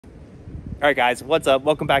All right, guys, what's up?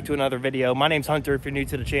 Welcome back to another video. My name's Hunter if you're new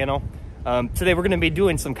to the channel. Today we're going to be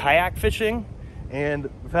doing some kayak fishing, and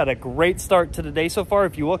we've had a great start to the day so far.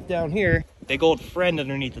 If you look down here, big old friend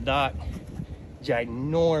underneath the dock,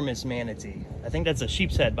 ginormous manatee. I think that's a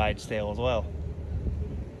sheep's head by its tail as well.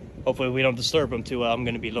 Hopefully we don't disturb him too well. I'm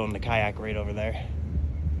going to be loading the kayak right over there.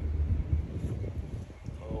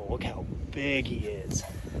 Oh, look how big he is.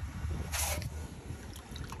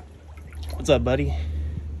 What's up, buddy?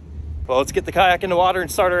 Well, let's get the kayak in the water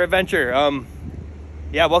and start our adventure.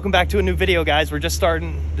 Yeah, welcome back to a new video, guys. We're just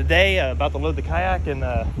starting the day, about to load the kayak, and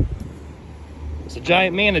it's a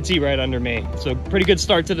giant manatee right under me. So pretty good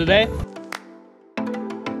start to the day.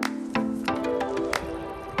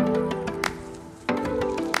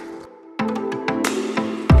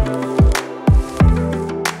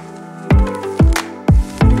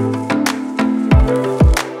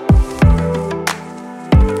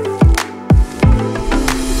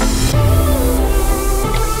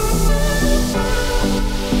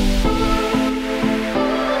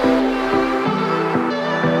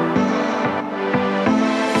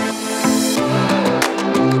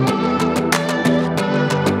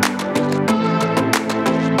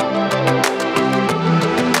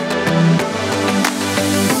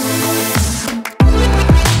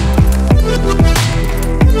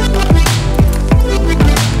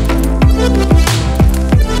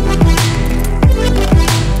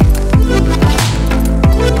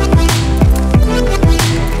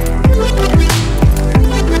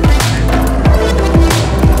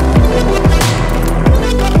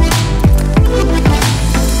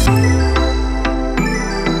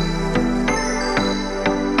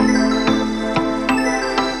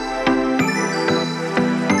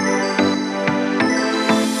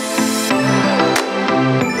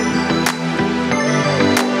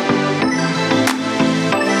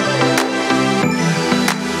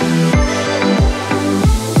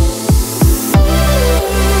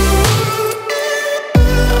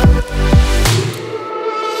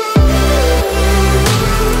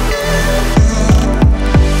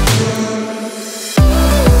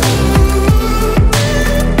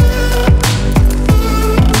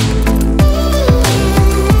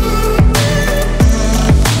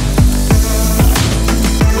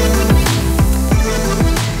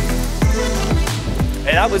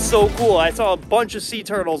 That was so cool. I saw a bunch of sea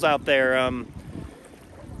turtles out there.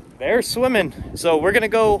 They're swimming. So we're gonna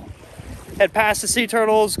go head past the sea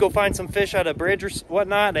turtles, go find some fish at a bridge or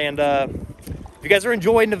whatnot. And if you guys are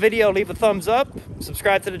enjoying the video, leave a thumbs up,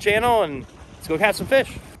 subscribe to the channel, and let's go catch some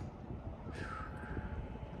fish.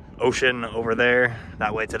 Ocean over there,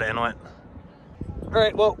 that way to the inlet. All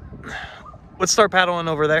right, well, let's start paddling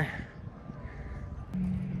over there.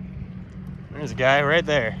 There's a guy right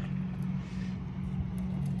there.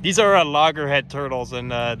 These are loggerhead turtles,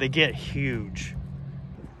 and they get huge.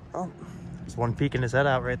 Oh, there's one peeking his head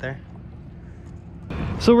out right there.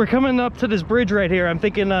 So we're coming up to this bridge right here. I'm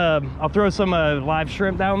thinking I'll throw some live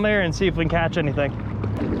shrimp down there and see if we can catch anything.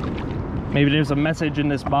 Maybe there's a message in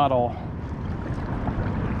this bottle.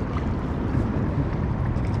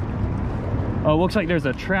 Oh, it looks like there's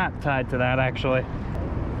a trap tied to that, actually.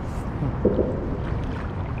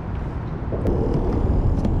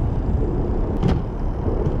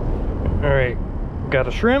 All right, got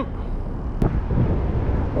a shrimp.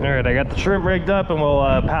 All right, I got the shrimp rigged up, and we'll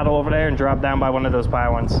paddle over there and drop down by one of those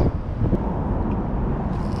pylons.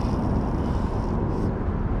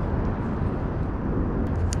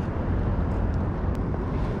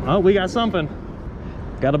 Oh, we got something.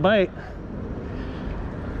 Got a bite.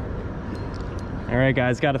 All right,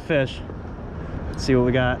 guys, got a fish. Let's see what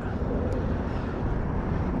we got.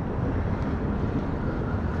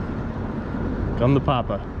 Come to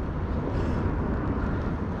Papa.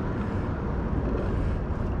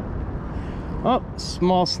 Oh,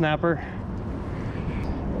 small snapper.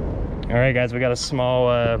 All right, guys, we got a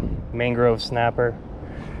small mangrove snapper,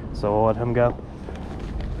 so we'll let him go.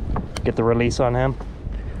 Get the release on him.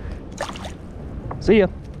 See ya.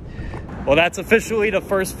 Well, that's officially the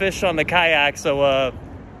first fish on the kayak, so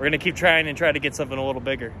we're gonna keep trying and try to get something a little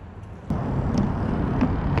bigger.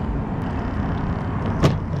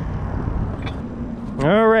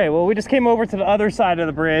 All right, well, we just came over to the other side of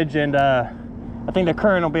the bridge, and I think the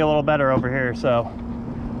current will be a little better over here, so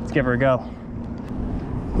let's give her a go.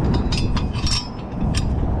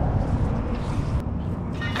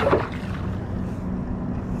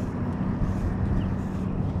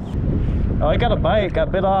 Oh, I got a bite,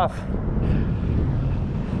 got bit off.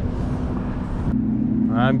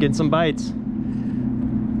 I'm getting some bites.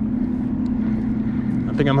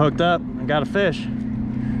 I think I'm hooked up. I got a fish.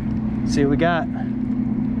 Let's see what we got.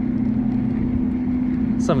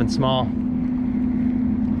 Something small.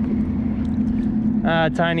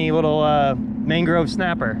 tiny little mangrove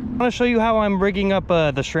snapper. I want to show you how I'm rigging up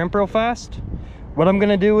the shrimp real fast. What I'm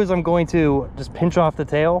gonna do is I'm going to just pinch off the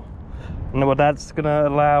tail, and what that's gonna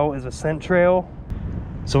allow is a scent trail.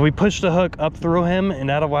 So we push the hook up through him, and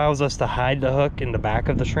that allows us to hide the hook in the back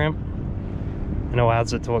of the shrimp and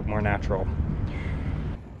allows it to look more natural.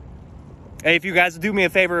 Hey, if you guys do me a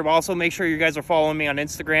favor, also make sure you guys are following me on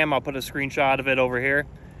Instagram. I'll put a screenshot of it over here.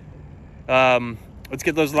 Let's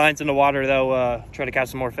get those lines in the water though, try to catch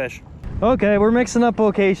some more fish. Okay, we're mixing up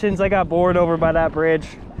locations. I got bored over by that bridge.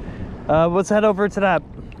 Let's head over to that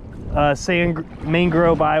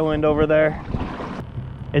mangrove island over there.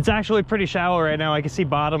 It's actually pretty shallow right now. I can see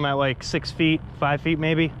bottom at like 6 feet, 5 feet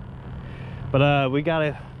maybe. But we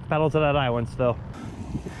gotta paddle to that island still.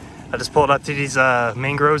 I just pulled up to these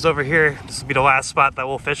mangroves over here. This will be the last spot that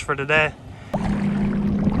we'll fish for today.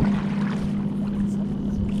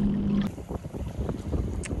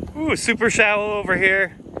 Ooh, super shallow over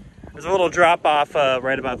here. There's a little drop off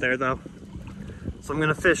right about there though. So I'm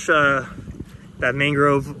gonna fish that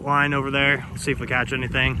mangrove line over there. See if we catch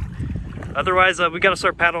anything. Otherwise, we gotta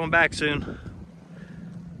start paddling back soon.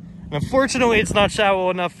 Unfortunately, it's not shallow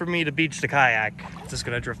enough for me to beach the kayak. It's just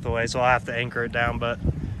gonna drift away, so I'll have to anchor it down, but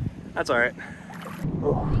that's all right.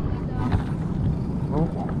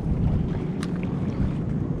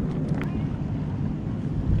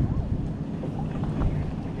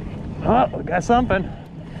 Oh, we got something.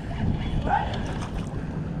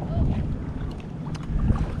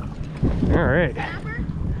 All right.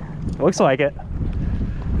 Looks like it.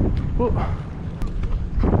 Whoa.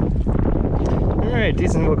 All right,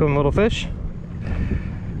 decent looking little fish.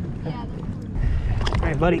 Yeah. All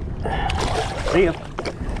right, buddy. See ya.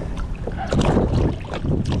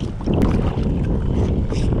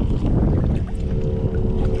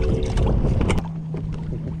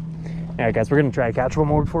 All right, guys, we're gonna try to catch one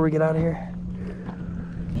more before we get out of here.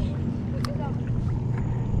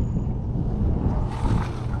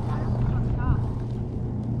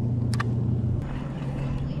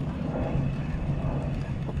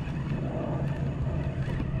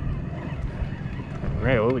 All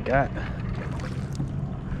right, what we got?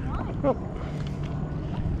 Oh,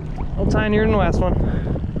 a little tinier than the last one.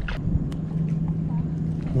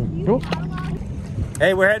 Oh.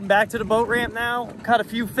 Hey, we're heading back to the boat ramp now. Caught a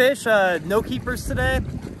few fish, no keepers today.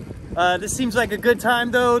 This seems like a good time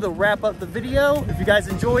though to wrap up the video. If you guys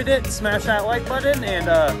enjoyed it, smash that like button and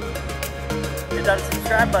hit that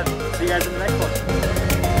subscribe button. See you guys in the next one.